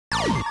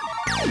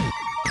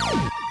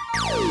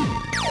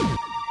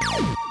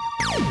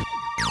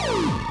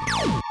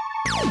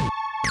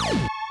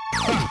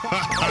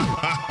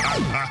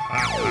For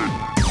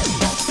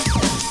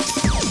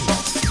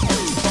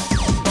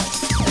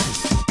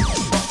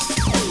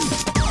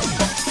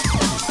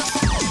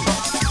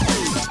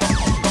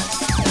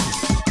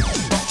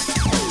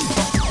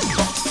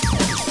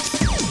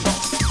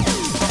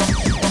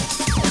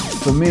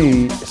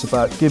me, it's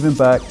about giving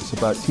back, it's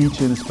about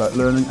teaching, it's about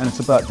learning, and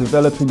it's about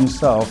developing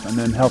yourself and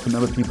then helping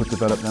other people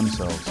develop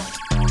themselves.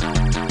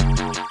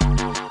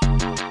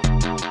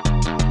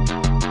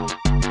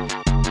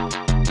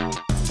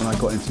 When I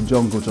got into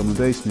jungle drum and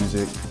bass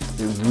music,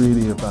 it was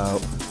really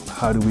about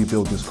how do we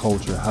build this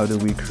culture, how do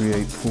we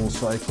create full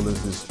cycle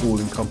as this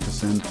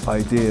all-encompassing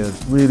idea.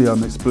 Really,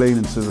 I'm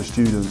explaining to the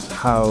students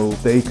how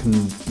they can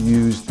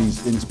use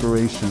these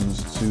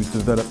inspirations to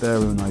develop their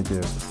own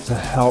ideas, to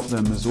help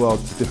them as well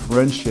to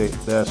differentiate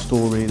their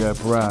story, their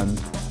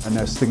brand, and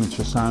their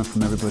signature sound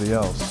from everybody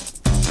else.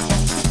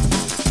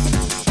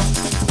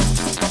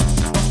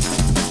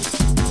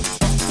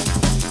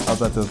 I've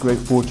had the great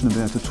fortune of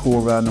being able to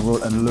tour around the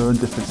world and learn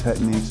different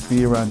techniques,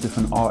 be around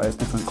different artists,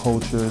 different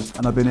cultures,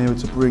 and I've been able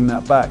to bring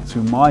that back to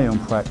my own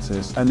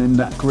practice. And in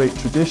that great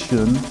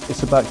tradition,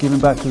 it's about giving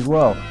back as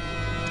well.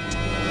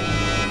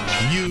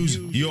 Use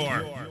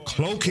your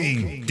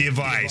cloaking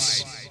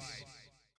device.